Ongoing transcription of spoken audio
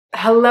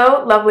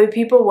Hello, lovely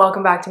people.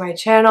 Welcome back to my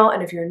channel.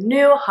 And if you're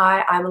new,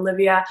 hi, I'm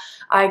Olivia.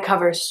 I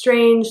cover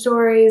strange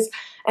stories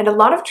and a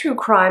lot of true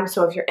crime.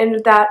 So if you're into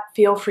that,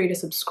 feel free to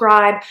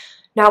subscribe.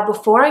 Now,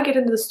 before I get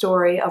into the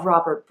story of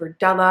Robert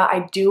Berdella,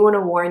 I do want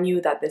to warn you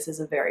that this is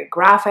a very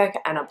graphic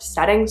and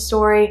upsetting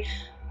story.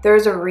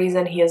 There's a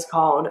reason he is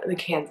called the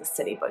Kansas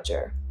City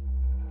Butcher.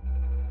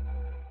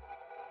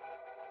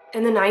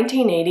 In the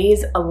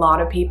 1980s, a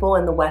lot of people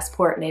in the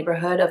Westport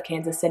neighborhood of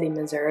Kansas City,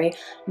 Missouri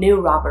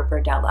knew Robert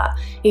Berdella.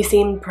 He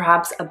seemed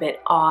perhaps a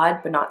bit odd,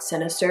 but not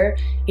sinister.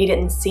 He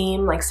didn't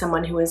seem like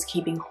someone who was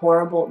keeping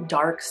horrible,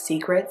 dark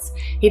secrets.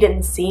 He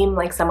didn't seem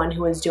like someone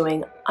who was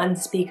doing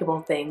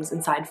unspeakable things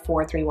inside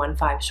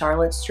 4315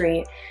 Charlotte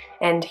Street.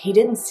 And he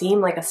didn't seem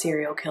like a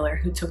serial killer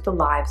who took the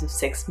lives of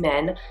 6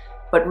 men,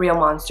 but real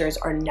monsters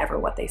are never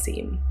what they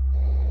seem.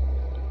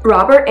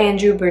 Robert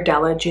Andrew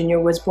Berdella Jr.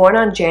 was born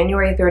on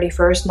January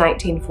 31st,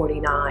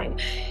 1949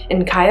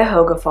 in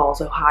Cuyahoga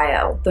Falls,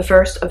 Ohio, the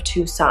first of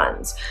 2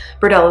 sons.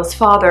 Berdella's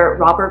father,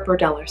 Robert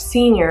Berdella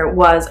Sr.,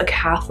 was a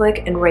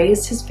Catholic and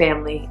raised his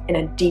family in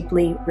a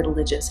deeply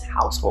religious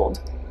household.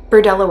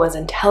 Berdella was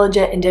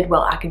intelligent and did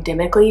well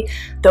academically,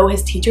 though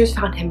his teachers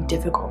found him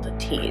difficult to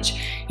teach.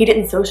 He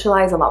didn't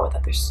socialize a lot with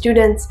other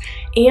students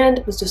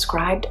and was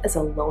described as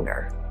a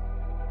loner.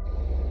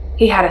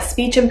 He had a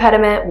speech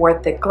impediment,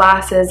 wore thick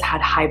glasses, had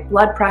high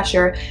blood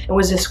pressure, and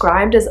was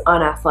described as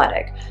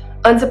unathletic.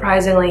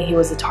 Unsurprisingly, he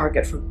was a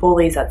target for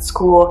bullies at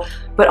school,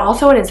 but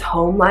also in his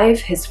home life,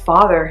 his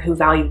father, who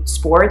valued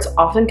sports,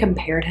 often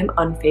compared him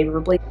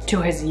unfavorably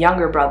to his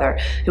younger brother,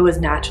 who was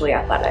naturally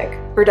athletic.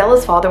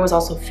 Berdella's father was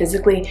also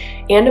physically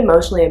and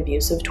emotionally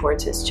abusive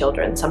towards his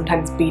children,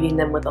 sometimes beating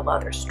them with a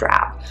leather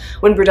strap.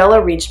 When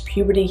Berdella reached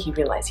puberty, he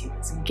realized he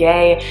was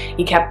gay.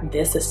 He kept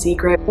this a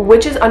secret,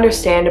 which is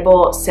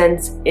understandable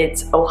since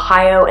it's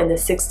Ohio in the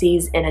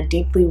 60s in a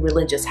deeply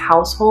religious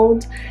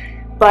household.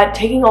 But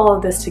taking all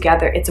of this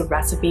together, it's a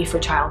recipe for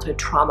childhood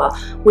trauma,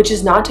 which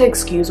is not to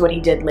excuse what he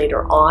did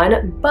later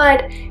on,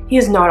 but he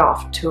is not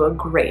off to a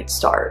great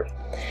start.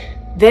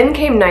 Then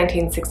came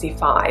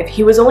 1965.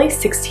 He was only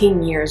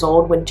 16 years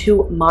old when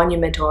 2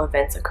 monumental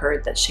events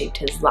occurred that shaped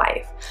his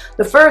life.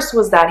 The first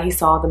was that he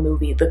saw the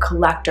movie The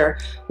Collector,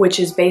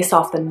 which is based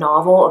off the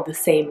novel of the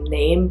same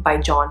name by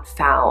John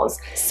Fowles.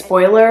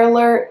 Spoiler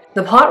alert,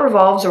 the plot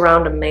revolves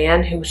around a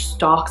man who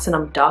stalks and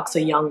abducts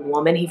a young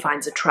woman he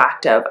finds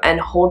attractive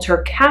and holds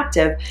her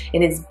captive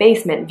in his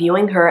basement,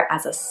 viewing her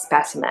as a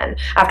specimen.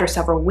 After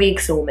several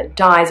weeks, the woman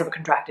dies of a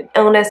contracted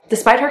illness,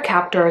 despite her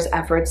captor's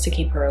efforts to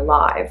keep her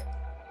alive.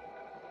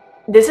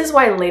 This is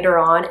why later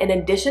on, in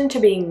addition to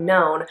being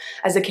known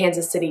as the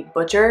Kansas City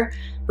Butcher,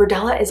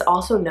 Berdella is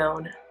also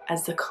known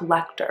as the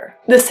Collector.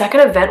 The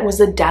second event was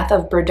the death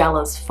of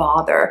Berdella's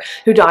father,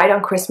 who died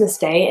on Christmas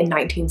Day in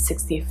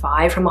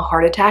 1965 from a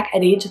heart attack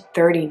at age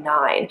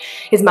 39.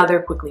 His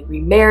mother quickly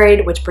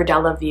remarried, which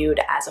Berdella viewed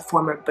as a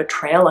form of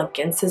betrayal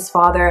against his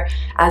father.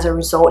 As a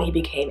result, he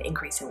became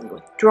increasingly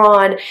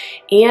withdrawn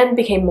and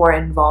became more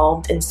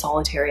involved in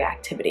solitary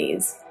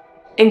activities,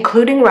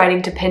 including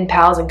writing to pen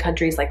pals in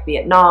countries like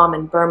Vietnam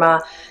and Burma.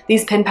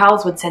 These pen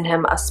pals would send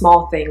him a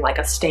small thing like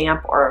a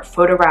stamp or a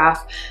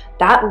photograph.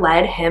 That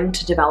led him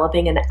to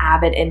developing an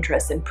avid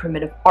interest in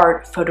primitive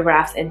art,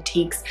 photographs,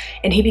 antiques,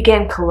 and he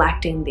began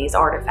collecting these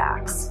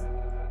artifacts.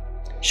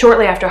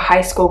 Shortly after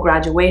high school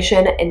graduation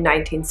in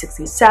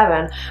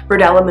 1967,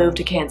 Berdella moved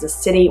to Kansas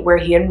City, where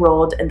he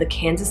enrolled in the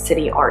Kansas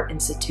City Art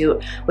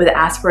Institute with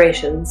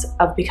aspirations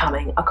of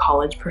becoming a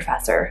college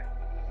professor.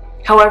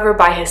 However,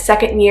 by his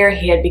second year,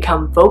 he had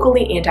become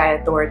vocally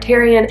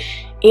anti-authoritarian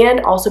and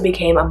also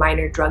became a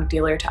minor drug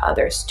dealer to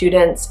other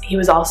students. He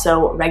was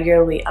also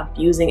regularly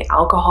abusing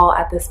alcohol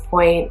at this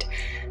point.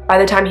 By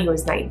the time he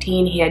was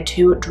 19, he had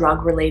 2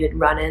 drug-related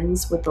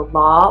run-ins with the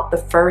law. The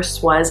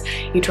first was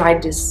he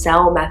tried to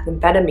sell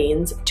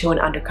methamphetamines to an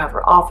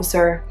undercover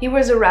officer. He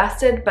was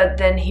arrested, but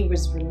then he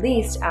was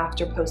released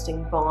after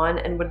posting bond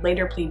and would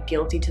later plead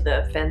guilty to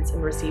the offense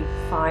and receive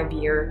a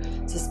 5-year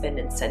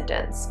suspended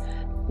sentence.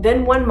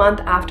 Then 1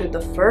 month after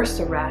the first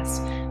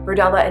arrest,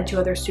 Berdella and 2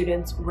 other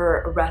students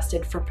were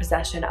arrested for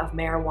possession of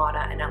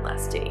marijuana and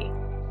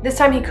LSD. This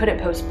time he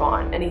couldn't post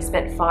bond, and he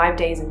spent 5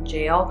 days in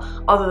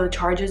jail, although the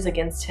charges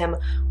against him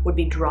would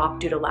be dropped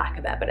due to lack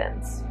of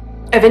evidence.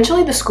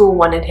 Eventually the school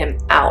wanted him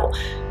out,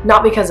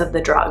 not because of the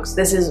drugs,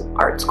 this is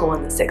art school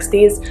in the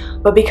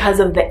 60s, but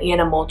because of the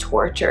animal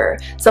torture,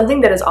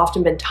 something that has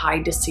often been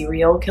tied to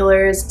serial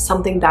killers,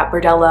 something that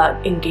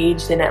Berdella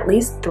engaged in at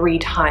least 3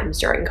 times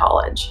during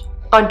college.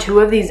 On 2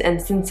 of these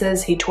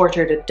instances, he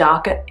tortured a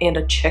duck and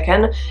a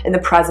chicken in the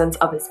presence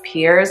of his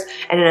peers,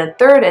 and in a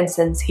 3rd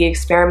instance, he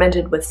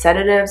experimented with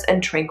sedatives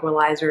and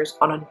tranquilizers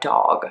on a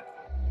dog.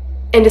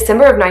 In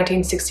December of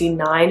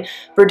 1969,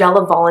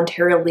 Berdella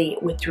voluntarily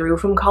withdrew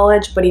from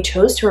college, but he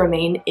chose to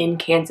remain in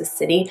Kansas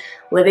City,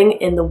 living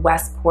in the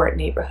Westport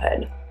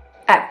neighborhood.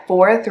 at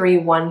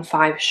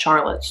 4315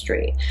 Charlotte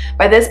Street.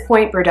 By this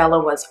point,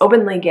 Berdella was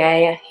openly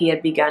gay. He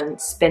had begun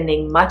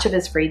spending much of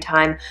his free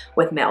time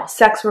with male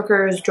sex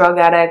workers, drug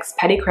addicts,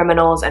 petty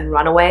criminals, and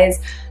runaways,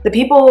 the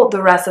people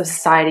the rest of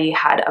society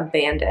had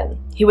abandoned.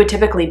 He would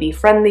typically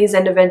befriend these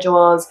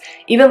individuals,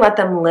 even let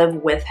them live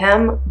with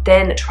him,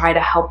 then try to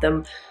help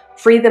them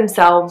free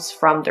themselves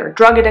from their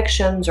drug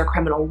addictions or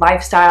criminal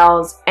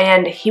lifestyles,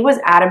 and he was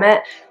adamant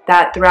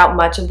that throughout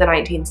much of the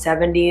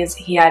 1970s,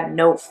 he had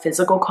no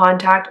physical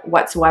contact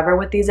whatsoever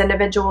with these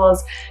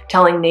individuals,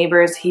 telling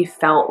neighbors he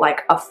felt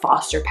like a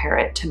foster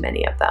parent to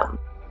many of them.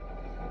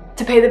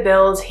 To pay the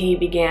bills, he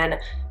began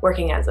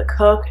working as a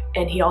cook,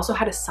 and he also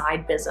had a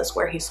side business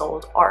where he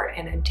sold art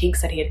and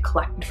antiques that he had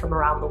collected from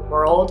around the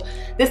world.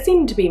 This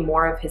seemed to be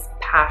more of his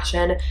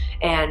passion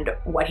and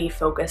what he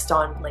focused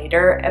on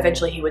later.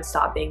 Eventually, he would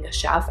stop being a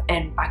chef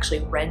and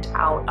actually rent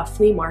out a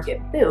flea market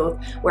booth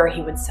where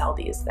he would sell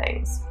these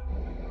things.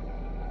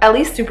 At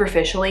least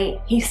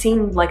superficially, he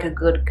seemed like a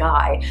good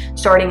guy.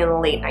 Starting in the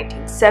late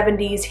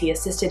 1970s, he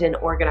assisted in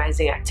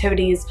organizing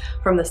activities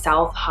from the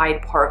South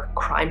Hyde Park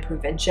Crime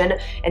Prevention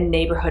and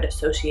Neighborhood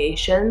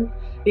Association,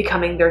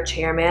 becoming their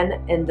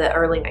chairman in the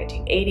early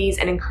 1980s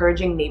and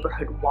encouraging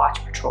neighborhood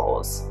watch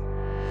patrols.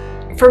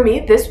 For me,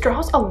 this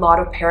draws a lot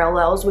of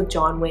parallels with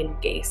John Wayne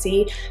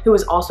Gacy, who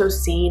was also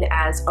seen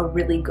as a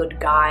really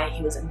good guy.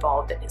 He was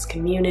involved in his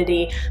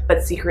community,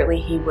 but secretly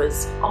he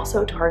was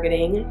also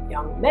targeting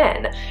young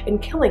men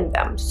and killing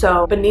them.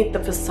 So beneath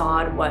the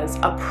facade was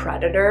a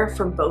predator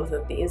for both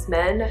of these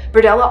men.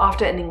 Berdella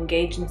often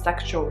engaged in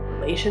sexual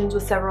relations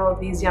with several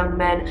of these young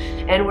men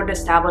and would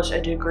establish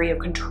a degree of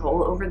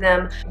control over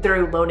them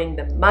through loaning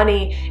them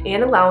money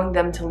and allowing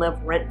them to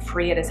live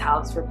rent-free at his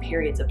house for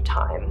periods of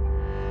time.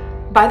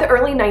 By the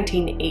early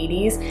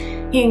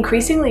 1980s, he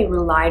increasingly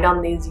relied on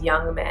these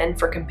young men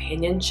for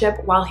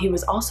companionship, while he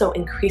was also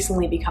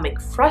increasingly becoming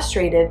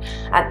frustrated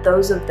at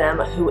those of them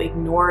who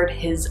ignored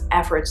his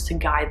efforts to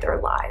guide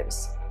their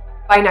lives.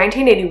 By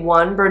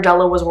 1981,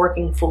 Berdella was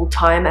working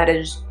full-time at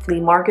his flea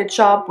market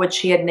shop, which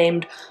he had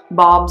named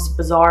Bob's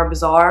Bizarre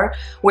Bazaar,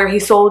 where he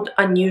sold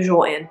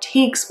unusual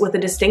antiques with a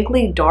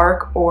distinctly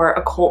dark or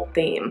occult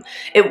theme.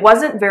 It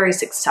wasn't very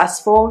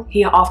successful.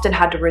 He often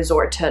had to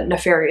resort to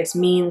nefarious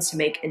means to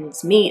make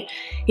ends meet.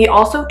 He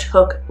also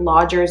took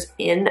lodgers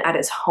in at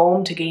his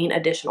home to gain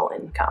additional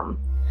income.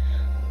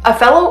 A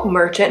fellow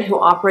merchant who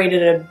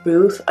operated a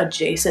booth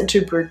adjacent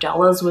to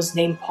Berdella's was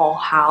named Paul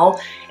Howe,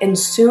 and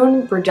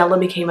soon Berdella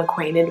became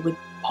acquainted with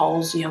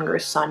Paul's younger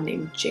son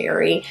named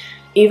Jerry.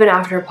 Even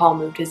after Paul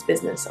moved his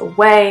business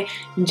away,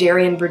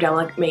 Jerry and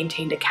Berdella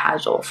maintained a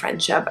casual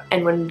friendship,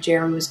 and when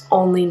Jerry was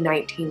only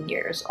 19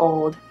 years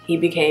old, he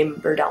became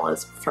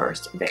Berdella's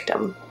first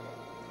victim.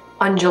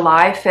 On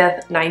July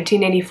 5th,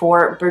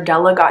 1984,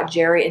 Berdella got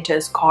Jerry into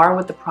his car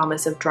with the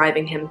promise of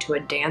driving him to a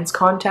dance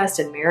contest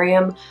and marry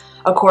him.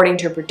 According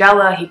to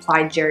Berdella, he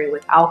plied Jerry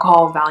with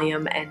alcohol,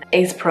 Valium, and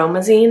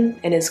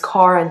acepromazine in his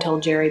car until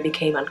Jerry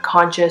became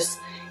unconscious.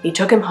 He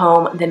took him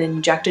home, then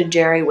injected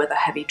Jerry with a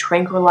heavy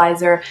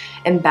tranquilizer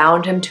and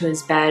bound him to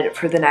his bed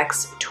for the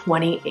next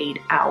 28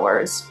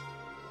 hours.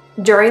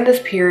 During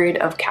this period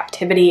of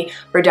captivity,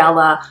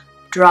 Berdella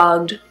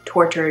drugged,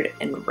 tortured,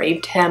 and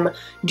raped him.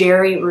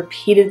 Jerry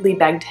repeatedly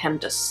begged him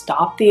to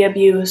stop the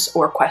abuse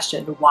or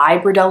questioned why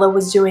Berdella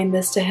was doing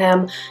this to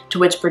him, to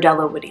which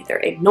Berdella would either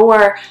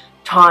ignore,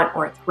 taunt,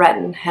 or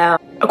threaten him.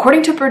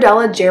 According to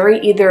Berdella,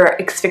 Jerry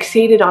either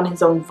asphyxiated on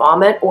his own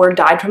vomit or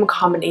died from a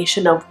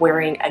combination of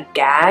wearing a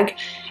gag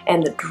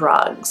and the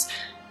drugs.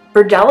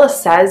 Berdella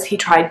says he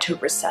tried to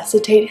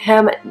resuscitate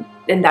him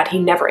and that he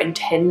never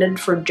intended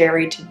for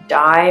Jerry to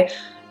die,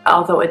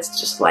 although it's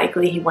just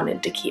likely he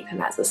wanted to keep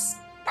him as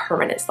a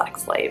permanent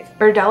sex slave.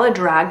 Berdella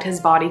dragged his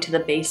body to the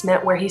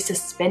basement where he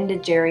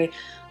suspended Jerry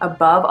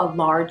above a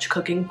large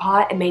cooking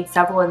pot and made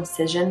several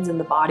incisions in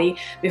the body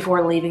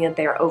before leaving it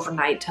there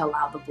overnight to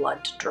allow the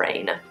blood to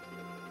drain.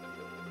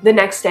 The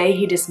next day,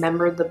 he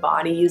dismembered the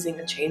body using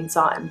a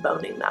chainsaw and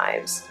boning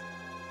knives,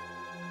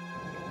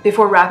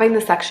 before wrapping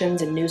the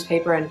sections in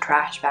newspaper and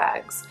trash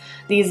bags.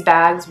 These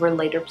bags were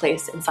later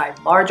placed inside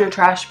larger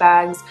trash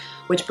bags,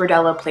 which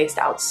Berdella placed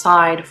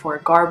outside for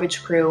a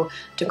garbage crew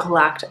to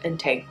collect and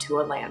take to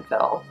a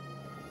landfill.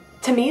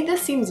 To me,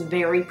 this seems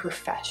very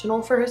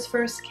professional for his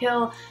first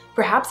kill.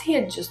 Perhaps he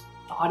had just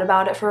thought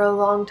about it for a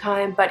long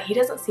time, but he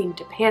doesn't seem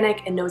to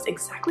panic and knows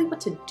exactly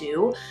what to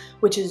do,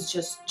 which is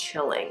just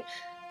chilling.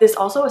 This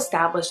also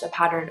established a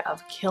pattern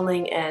of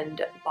killing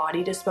and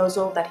body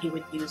disposal that he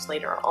would use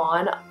later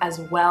on, as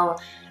well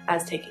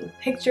as taking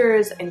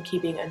pictures and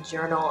keeping a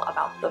journal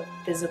about the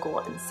physical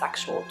and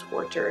sexual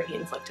torture he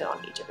inflicted on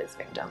each of his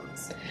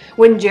victims.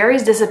 When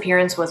Jerry's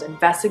disappearance was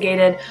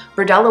investigated,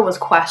 Berdella was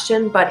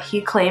questioned, but he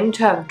claimed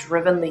to have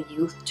driven the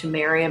youth to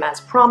marry him as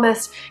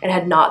promised and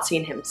had not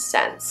seen him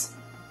since.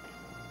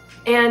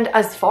 And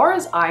as far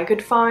as I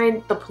could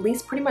find, the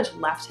police pretty much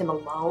left him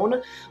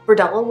alone.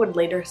 Berdella would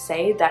later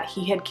say that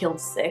he had killed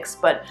 6,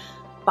 but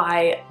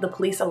by the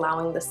police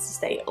allowing this to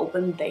stay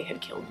open, they had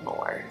killed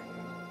more.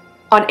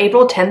 On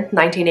April 10,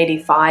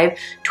 1985,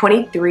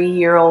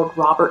 23-year-old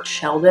Robert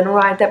Sheldon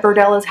arrived at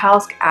Berdella's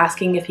house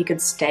asking if he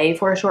could stay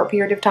for a short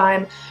period of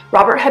time.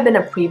 Robert had been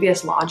a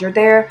previous lodger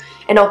there,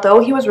 and although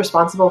he was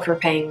responsible for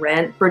paying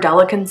rent,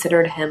 Berdella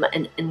considered him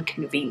an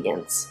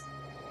inconvenience.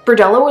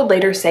 Berdella would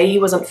later say he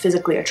wasn't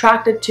physically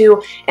attracted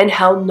to and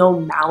held no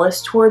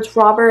malice towards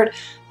Robert,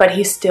 but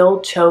he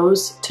still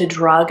chose to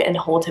drug and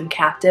hold him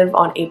captive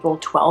on April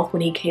 12th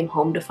when he came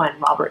home to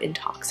find Robert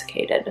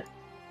intoxicated.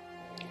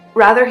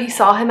 Rather, he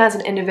saw him as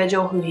an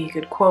individual who he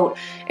could, quote,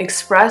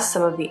 express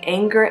some of the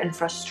anger and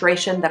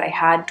frustration that I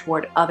had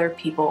toward other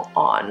people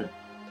on.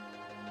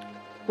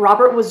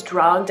 Robert was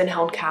drugged and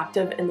held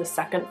captive in the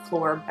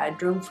second-floor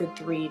bedroom for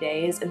 3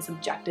 days and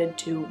subjected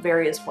to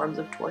various forms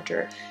of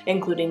torture,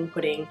 including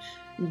putting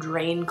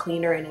drain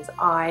cleaner in his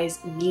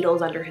eyes,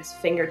 needles under his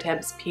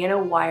fingertips,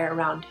 piano wire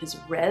around his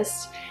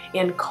wrists,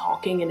 and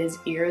caulking in his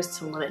ears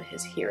to limit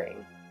his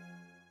hearing.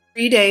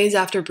 3 days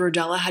after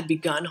Berdella had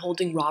begun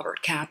holding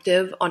Robert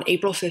captive, on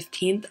April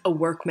 15th, a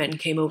workman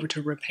came over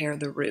to repair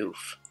the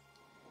roof.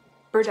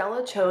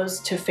 Berdella chose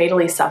to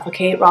fatally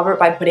suffocate Robert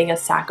by putting a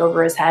sack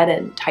over his head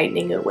and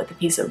tightening it with a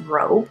piece of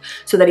rope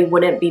so that he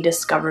wouldn't be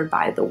discovered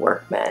by the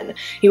workmen.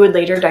 He would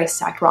later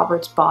dissect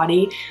Robert's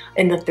body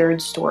in the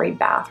third-story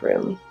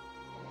bathroom.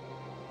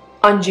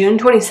 On June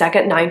 22,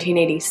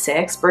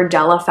 1986,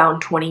 Berdella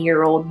found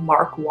 20-year-old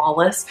Mark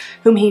Wallace,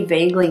 whom he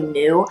vaguely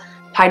knew,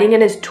 hiding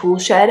in his tool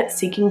shed,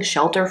 seeking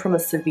shelter from a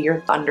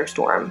severe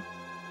thunderstorm.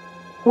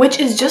 Which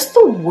is just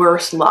the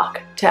worst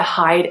luck, to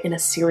hide in a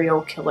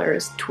serial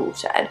killer's tool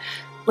shed.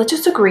 Let's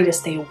just agree to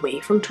stay away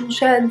from tool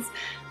sheds.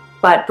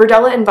 But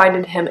Berdella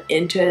invited him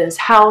into his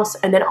house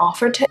and then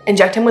offered to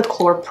inject him with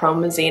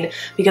chlorpromazine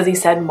because he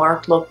said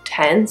Mark looked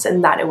tense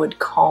and that it would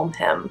calm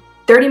him.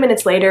 30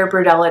 minutes later,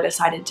 Berdella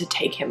decided to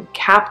take him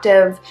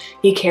captive.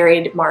 He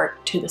carried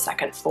Mark to the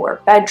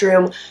second-floor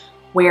bedroom,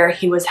 where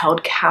he was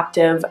held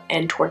captive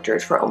and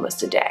tortured for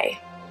almost a day.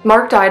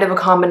 Mark died of a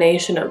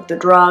combination of the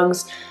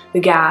drugs, the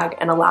gag,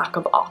 and a lack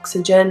of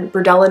oxygen.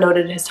 Berdella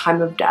noted his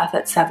time of death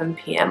at 7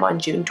 p.m. on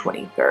June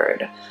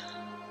 23rd.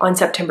 On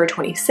September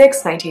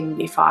 26,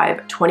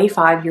 1985,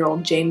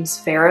 25-year-old James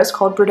Ferris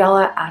called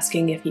Berdella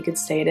asking if he could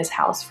stay at his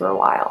house for a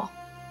while.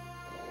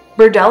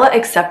 Berdella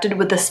accepted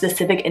with the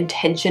specific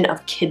intention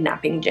of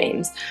kidnapping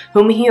James,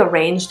 whom he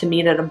arranged to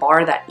meet at a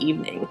bar that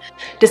evening.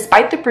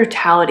 Despite the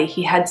brutality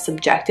he had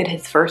subjected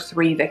his first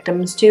 3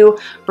 victims to,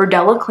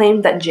 Berdella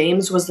claimed that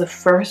James was the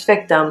first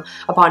victim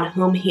upon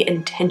whom he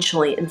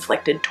intentionally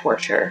inflicted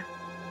torture.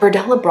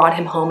 Berdella brought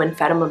him home and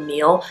fed him a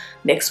meal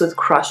mixed with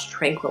crushed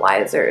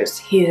tranquilizers.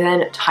 He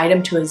then tied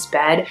him to his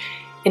bed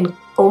and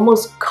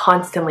almost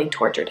constantly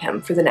tortured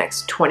him for the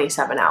next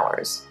 27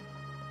 hours.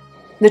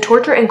 The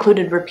torture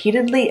included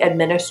repeatedly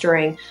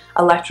administering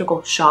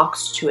electrical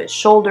shocks to his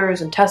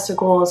shoulders and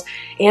testicles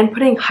and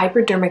putting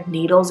hypodermic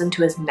needles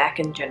into his neck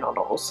and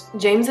genitals.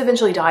 James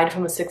eventually died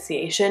from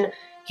asphyxiation.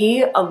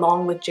 He,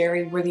 along with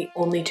Jerry, were the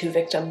only 2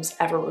 victims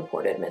ever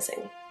reported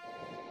missing.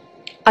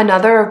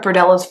 Another of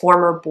Berdella's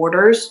former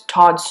boarders,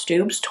 Todd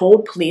Stoops,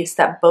 told police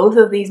that both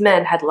of these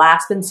men had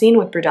last been seen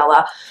with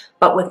Berdella,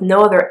 but with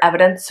no other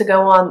evidence to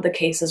go on, the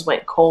cases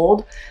went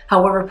cold.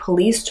 However,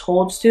 police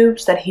told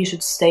Stoops that he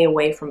should stay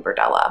away from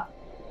Berdella.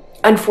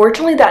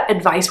 Unfortunately, that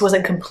advice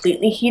wasn't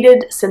completely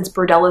heeded since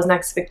Berdella's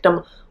next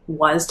victim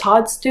was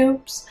Todd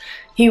Stoops.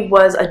 He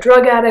was a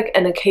drug addict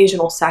and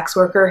occasional sex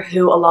worker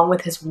who, along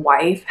with his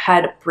wife,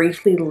 had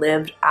briefly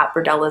lived at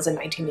Berdella's in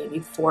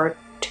 1984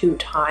 2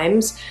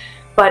 times.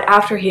 But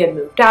after he had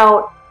moved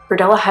out,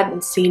 Berdella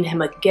hadn't seen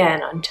him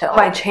again until,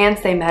 by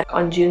chance, they met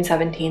on June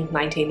 17,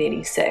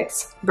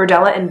 1986.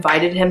 Berdella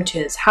invited him to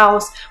his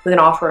house with an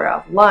offer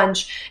of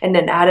lunch and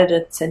an added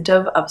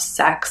incentive of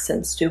sex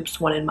since Stoops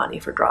wanted money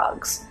for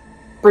drugs.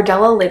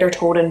 Berdella later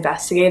told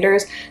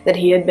investigators that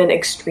he had been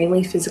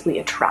extremely physically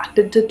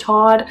attracted to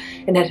Todd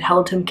and had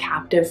held him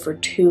captive for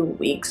 2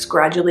 weeks,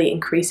 gradually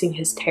increasing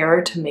his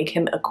terror to make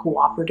him a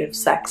cooperative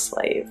sex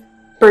slave.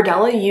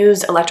 Berdella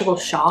used electrical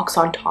shocks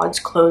on Todd's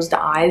closed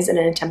eyes in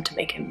an attempt to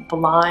make him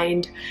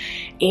blind,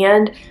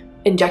 and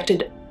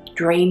injected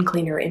drain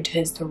cleaner into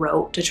his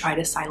throat to try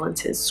to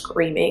silence his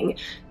screaming.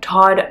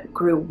 Todd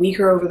grew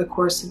weaker over the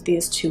course of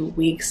these 2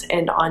 weeks,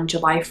 and on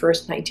July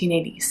 1st,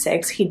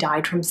 1986, he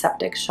died from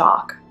septic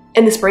shock.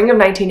 In the spring of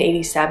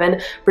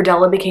 1987,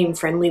 Berdella became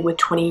friendly with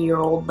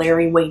 20-year-old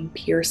Larry Wade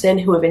Pearson,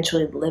 who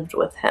eventually lived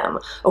with him.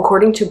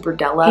 According to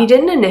Berdella, he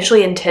didn't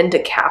initially intend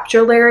to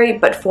capture Larry,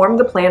 but formed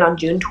the plan on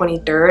June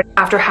 23rd.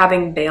 After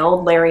having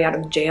bailed Larry out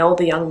of jail,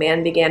 the young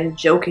man began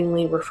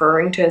jokingly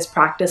referring to his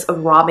practice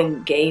of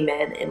robbing gay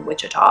men in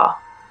Wichita.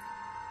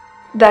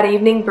 That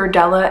evening,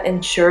 Berdella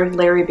ensured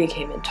Larry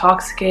became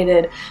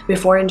intoxicated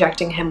before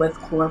injecting him with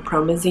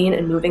chlorpromazine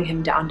and moving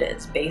him down to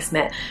his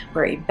basement,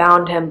 where he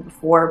bound him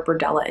before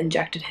Berdella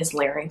injected his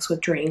larynx with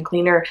drain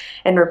cleaner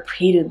and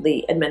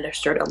repeatedly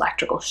administered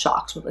electrical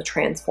shocks with a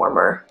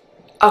transformer.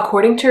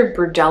 According to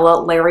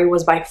Berdella, Larry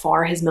was by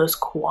far his most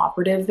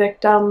cooperative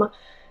victim.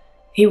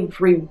 He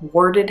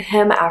rewarded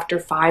him after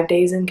 5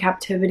 days in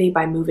captivity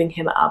by moving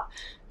him up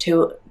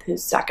to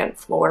his second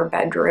floor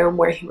bedroom,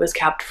 where he was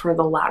kept for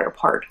the latter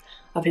part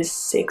of his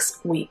 6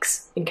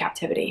 weeks in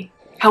captivity.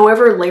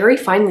 However, Larry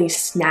finally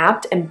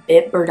snapped and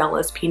bit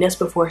Berdella's penis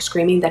before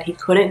screaming that he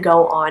couldn't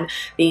go on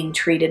being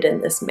treated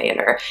in this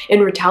manner. In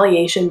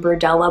retaliation,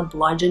 Berdella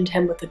bludgeoned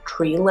him with a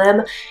tree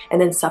limb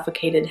and then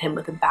suffocated him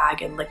with a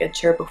bag and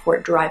ligature before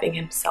driving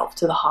himself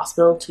to the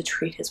hospital to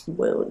treat his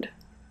wound.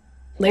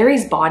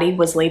 Larry's body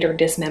was later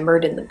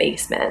dismembered in the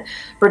basement.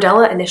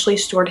 Berdella initially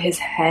stored his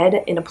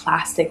head in a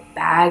plastic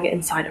bag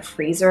inside a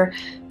freezer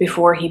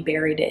before he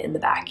buried it in the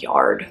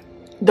backyard.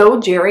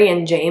 Though Jerry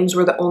and James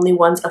were the only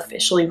ones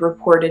officially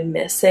reported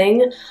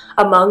missing,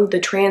 among the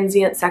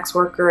transient sex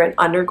worker and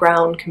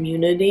underground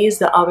communities,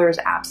 the others'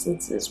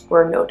 absences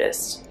were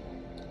noticed.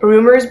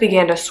 Rumors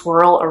began to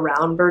swirl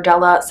around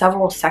Berdella.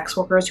 Several sex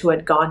workers who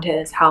had gone to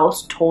his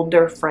house told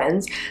their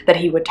friends that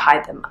he would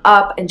tie them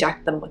up,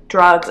 inject them with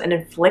drugs, and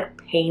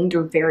inflict pain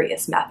through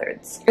various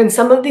methods. And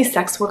some of these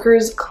sex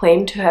workers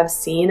claimed to have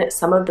seen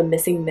some of the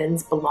missing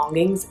men's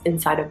belongings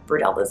inside of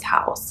Berdella's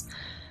house.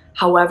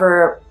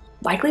 However,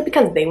 likely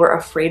because they were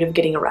afraid of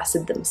getting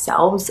arrested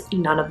themselves,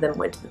 none of them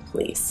went to the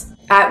police.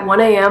 At 1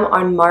 a.m.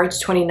 on March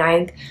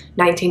 29,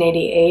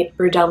 1988,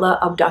 Berdella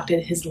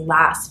abducted his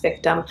last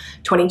victim,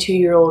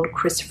 22-year-old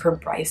Christopher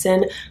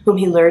Bryson, whom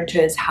he lured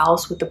to his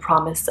house with the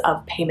promise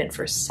of payment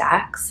for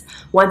sex.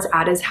 Once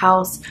at his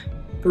house,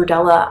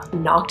 Berdella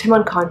knocked him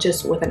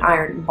unconscious with an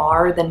iron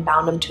bar, then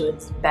bound him to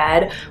his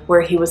bed,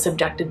 where he was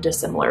subjected to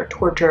similar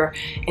torture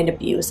and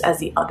abuse as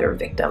the other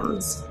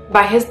victims.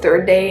 By his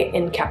third day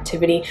in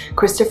captivity,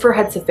 Christopher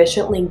had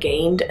sufficiently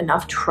gained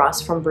enough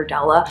trust from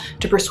Berdella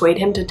to persuade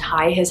him to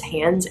tie his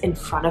hands in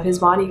front of his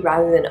body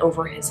rather than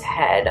over his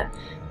head.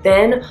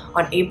 Then,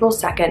 on April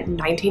 2nd,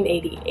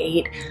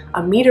 1988,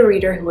 a meter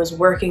reader who was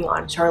working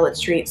on Charlotte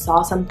Street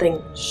saw something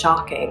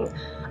shocking: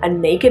 a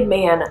naked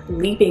man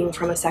leaping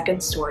from a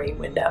second-story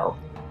window.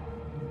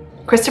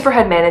 Christopher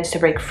had managed to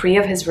break free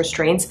of his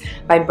restraints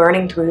by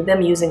burning through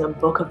them using a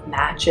book of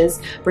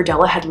matches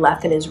Berdella had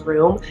left in his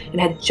room,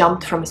 and had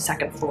jumped from a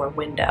second-floor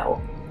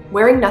window.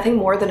 Wearing nothing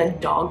more than a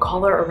dog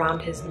collar around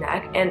his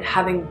neck and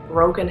having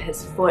broken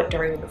his foot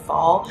during the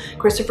fall,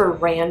 Christopher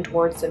ran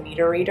towards the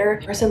meter reader.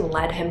 The person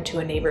led him to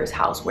a neighbor's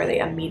house, where they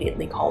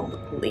immediately called the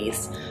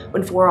police.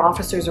 When 4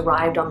 officers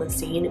arrived on the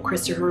scene,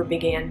 Christopher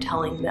began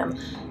telling them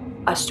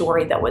a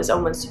story that was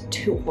almost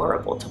too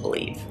horrible to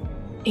believe.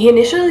 He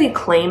initially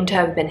claimed to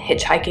have been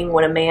hitchhiking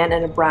when a man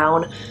in a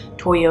brown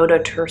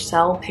Toyota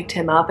Tercel picked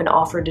him up and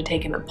offered to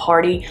take him to a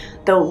party,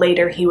 though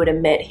later he would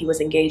admit he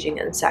was engaging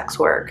in sex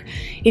work.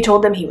 He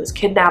told them he was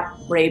kidnapped,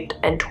 raped,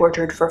 and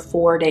tortured for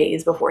 4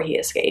 days before he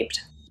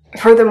escaped.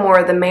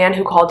 Furthermore, the man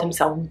who called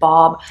himself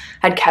Bob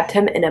had kept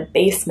him in a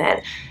basement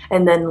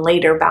and then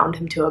later bound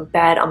him to a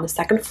bed on the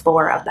second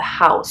floor of the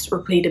house,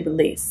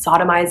 repeatedly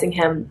sodomizing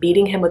him,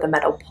 beating him with a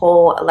metal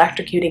pole,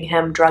 electrocuting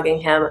him, drugging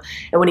him,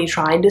 and when he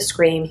tried to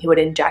scream, he would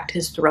inject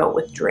his throat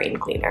with drain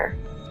cleaner.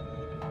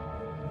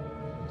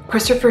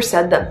 Christopher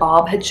said that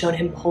Bob had shown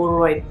him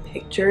Polaroid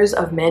pictures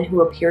of men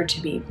who appeared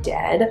to be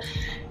dead,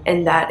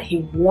 and that he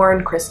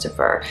warned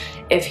Christopher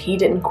if he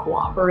didn't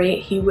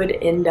cooperate, he would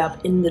end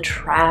up in the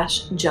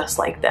trash just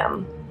like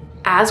them.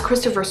 As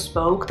Christopher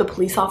spoke, the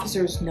police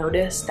officers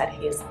noticed that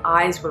his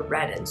eyes were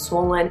red and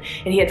swollen,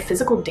 and he had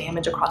physical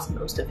damage across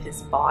most of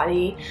his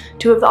body.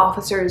 2 of the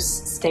officers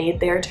stayed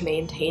there to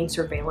maintain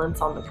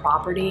surveillance on the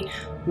property.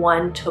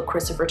 1 took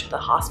Christopher to the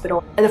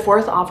hospital, and the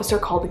 4th officer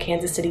called the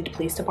Kansas City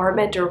Police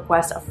Department to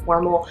request a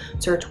formal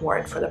search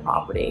warrant for the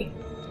property.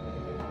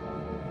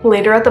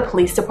 Later at the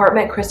police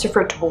department,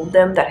 Christopher told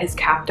them that his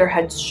captor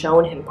had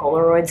shown him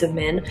Polaroids of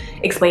men,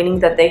 explaining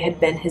that they had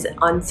been his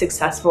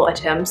unsuccessful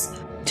attempts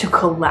to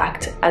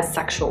collect as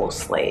sexual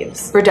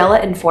slaves.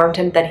 Berdella informed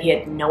him that he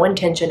had no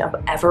intention of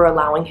ever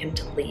allowing him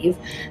to leave,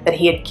 that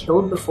he had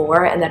killed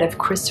before, and that if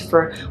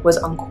Christopher was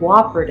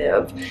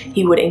uncooperative,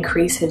 he would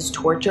increase his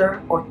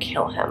torture or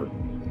kill him.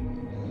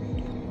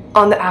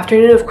 On the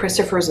afternoon of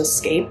Christopher's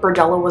escape,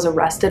 Berdella was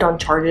arrested on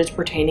charges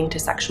pertaining to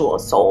sexual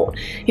assault.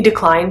 He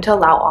declined to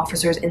allow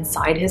officers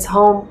inside his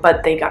home,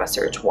 but they got a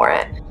search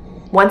warrant.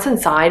 Once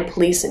inside,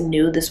 police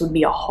knew this would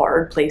be a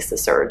hard place to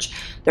search.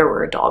 There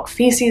were dog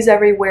feces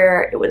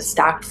everywhere. It was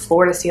stacked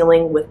floor to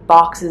ceiling with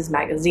boxes,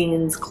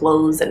 magazines,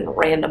 clothes, and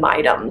random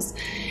items.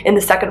 In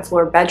the second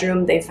floor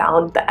bedroom, they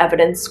found the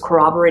evidence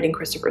corroborating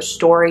Christopher's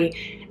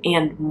story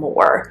and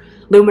more.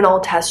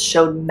 Luminol tests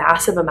showed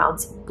massive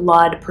amounts of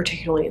blood,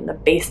 particularly in the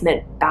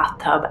basement,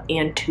 bathtub,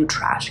 and 2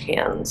 trash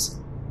cans.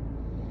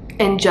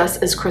 And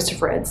just as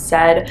Christopher had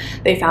said,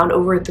 they found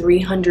over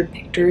 300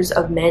 pictures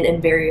of men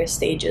in various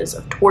stages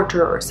of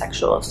torture or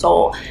sexual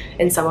assault,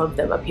 and some of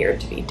them appeared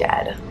to be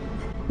dead.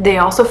 They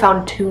also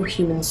found 2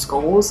 human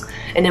skulls,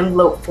 an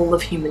envelope full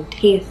of human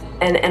teeth,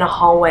 and in a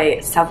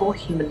hallway, several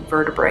human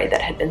vertebrae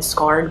that had been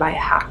scarred by a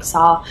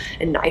hacksaw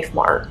and knife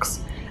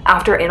marks.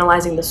 After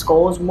analyzing the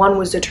skulls, one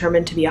was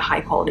determined to be a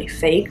high-quality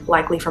fake,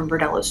 likely from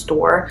Berdella's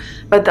store,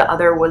 but the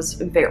other was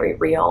very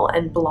real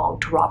and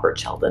belonged to Robert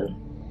Sheldon.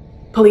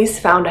 Police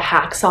found a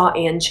hacksaw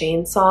and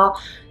chainsaw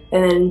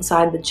And then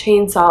inside the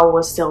chainsaw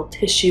was still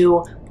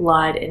tissue,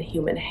 blood, and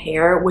human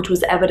hair, which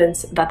was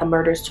evidence that the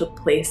murders took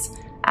place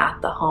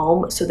at the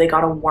home, so they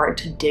got a warrant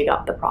to dig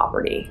up the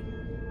property.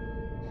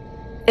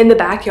 In the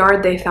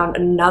backyard, they found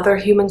another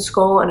human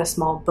skull and a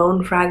small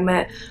bone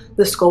fragment.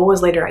 The skull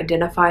was later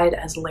identified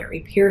as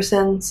Larry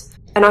Pearson's.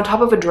 And on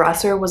top of a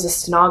dresser was a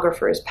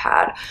stenographer's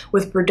pad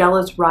with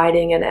Berdella's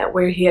writing in it,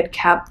 where he had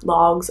kept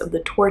logs of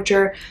the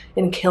torture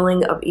and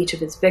killing of each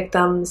of his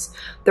victims.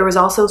 There was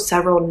also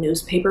several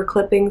newspaper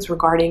clippings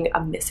regarding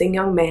a missing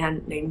young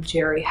man named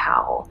Jerry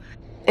Howell,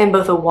 and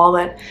both a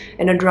wallet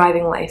and a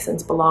driving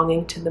license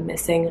belonging to the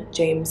missing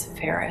James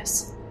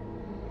Ferris.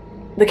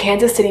 The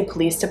Kansas City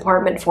Police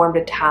Department formed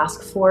a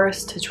task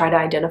force to try to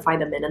identify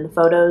the men in the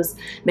photos.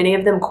 Many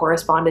of them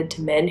corresponded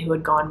to men who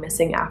had gone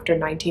missing after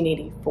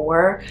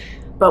 1984,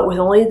 but with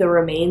only the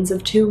remains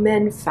of 2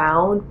 men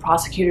found,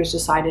 prosecutors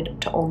decided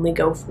to only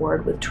go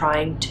forward with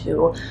trying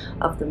 2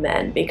 of the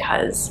men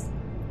because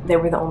they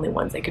were the only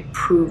ones they could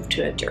prove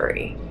to a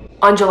jury.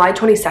 On July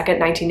 22,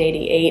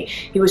 1988,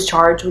 he was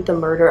charged with the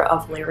murder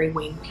of Larry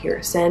Wayne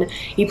Pearson.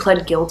 He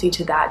pled guilty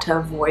to that to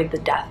avoid the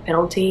death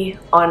penalty.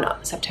 On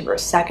September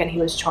 2nd, he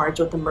was charged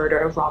with the murder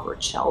of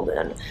Robert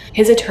Sheldon.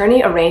 His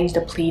attorney arranged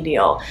a plea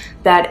deal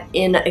that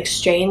in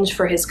exchange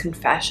for his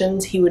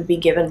confessions, he would be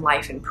given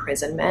life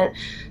imprisonment.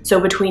 So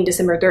between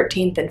December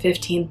 13th and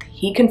 15th,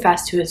 he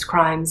confessed to his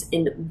crimes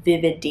in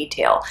vivid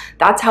detail.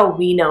 That's how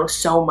we know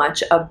so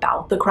much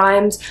about the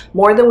crimes,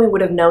 more than we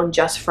would have known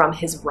just from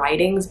his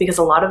writings, because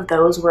a lot of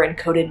those were in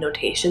coded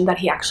notation that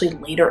he actually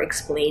later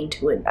explained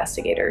to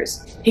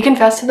investigators. He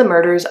confessed to the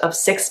murders of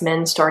 6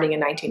 men starting in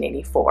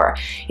 1984.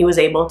 He was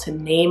able to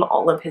name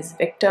all of his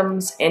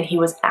victims, and he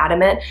was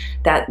adamant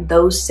that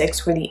those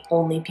 6 were the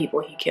only people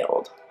he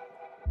killed.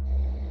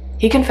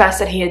 He confessed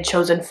that he had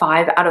chosen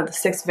 5 out of the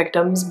 6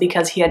 victims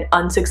because he had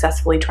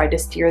unsuccessfully tried to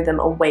steer them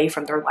away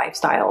from their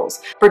lifestyles.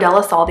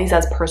 Berdella saw these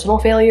as personal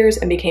failures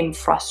and became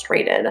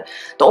frustrated.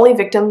 The only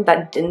victim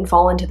that didn't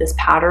fall into this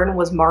pattern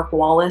was Mark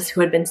Wallace,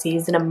 who had been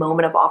seized in a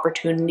moment of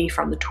opportunity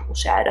from the tool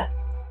shed.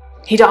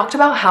 He talked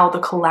about how the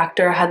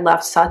collector had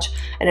left such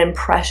an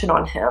impression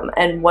on him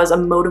and was a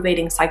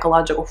motivating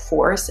psychological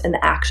force in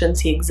the actions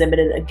he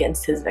exhibited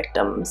against his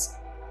victims.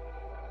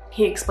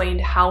 He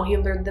explained how he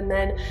lured them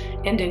in,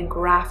 and in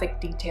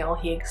graphic detail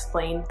he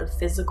explained the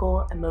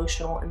physical,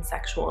 emotional, and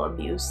sexual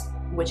abuse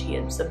which he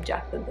had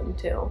subjected them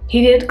to.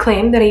 He did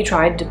claim that he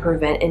tried to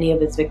prevent any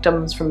of his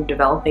victims from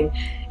developing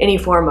any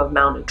form of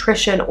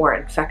malnutrition or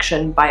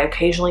infection by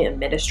occasionally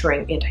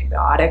administering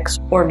antibiotics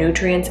or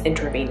nutrients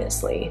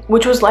intravenously,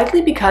 which was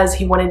likely because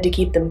he wanted to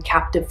keep them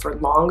captive for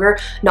longer,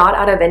 not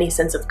out of any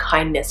sense of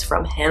kindness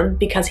from him,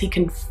 because he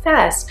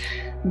confessed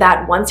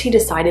that once he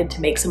decided to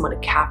make someone a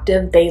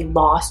captive, they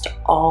lost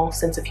all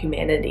sense of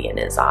humanity in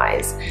his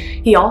eyes.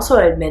 He also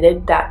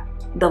admitted that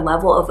the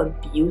level of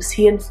abuse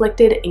he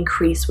inflicted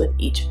increased with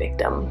each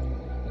victim.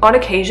 On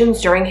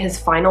occasions during his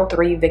final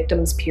 3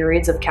 victims'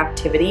 periods of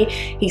captivity,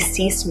 he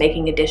ceased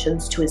making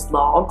additions to his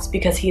logs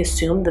because he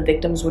assumed the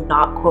victims would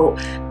not, quote,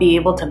 be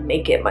able to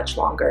make it much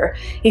longer.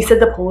 He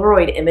said the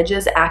Polaroid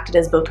images acted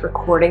as both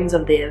recordings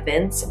of the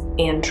events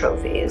and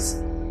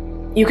trophies.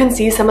 You can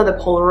see some of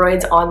the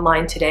Polaroids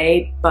online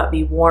today, but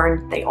be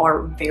warned, they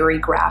are very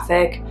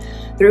graphic.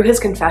 Through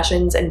his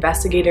confessions,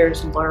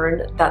 investigators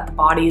learned that the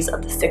bodies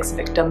of the 6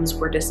 victims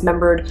were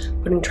dismembered,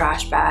 put in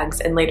trash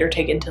bags, and later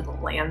taken to the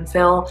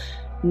landfill.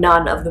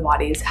 None of the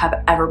bodies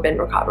have ever been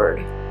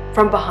recovered.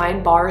 From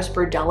behind bars,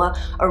 Berdella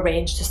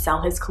arranged to sell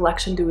his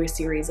collection through a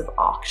series of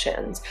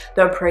auctions.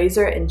 The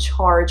appraiser in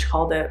charge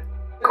called it,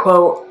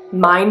 quote,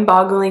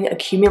 mind-boggling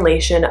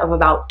accumulation of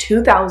about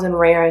 2,000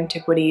 rare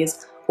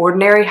antiquities,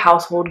 ordinary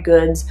household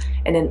goods,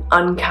 and an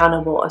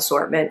uncountable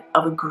assortment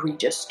of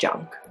egregious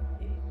junk.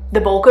 The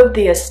bulk of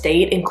the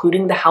estate,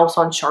 including the house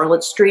on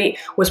Charlotte Street,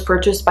 was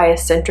purchased by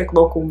eccentric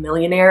local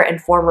millionaire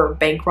and former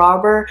bank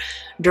robber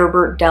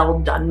Robert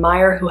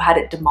Berdella, who had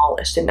it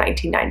demolished in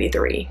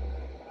 1993.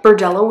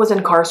 Berdella was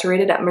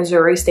incarcerated at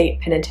Missouri State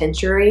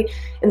Penitentiary.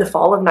 In the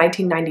fall of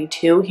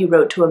 1992, he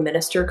wrote to a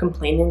minister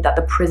complaining that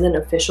the prison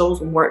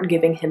officials weren't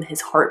giving him his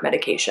heart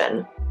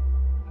medication.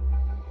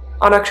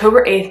 On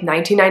October 8,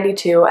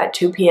 1992, at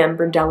 2 p.m.,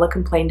 Berdella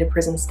complained to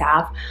prison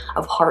staff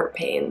of heart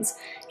pains.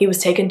 He was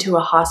taken to a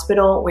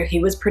hospital where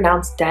he was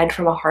pronounced dead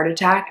from a heart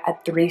attack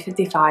at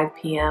 3:55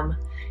 p.m.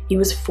 He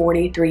was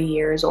 43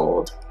 years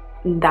old.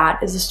 And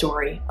that is the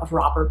story of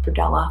Robert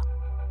Berdella.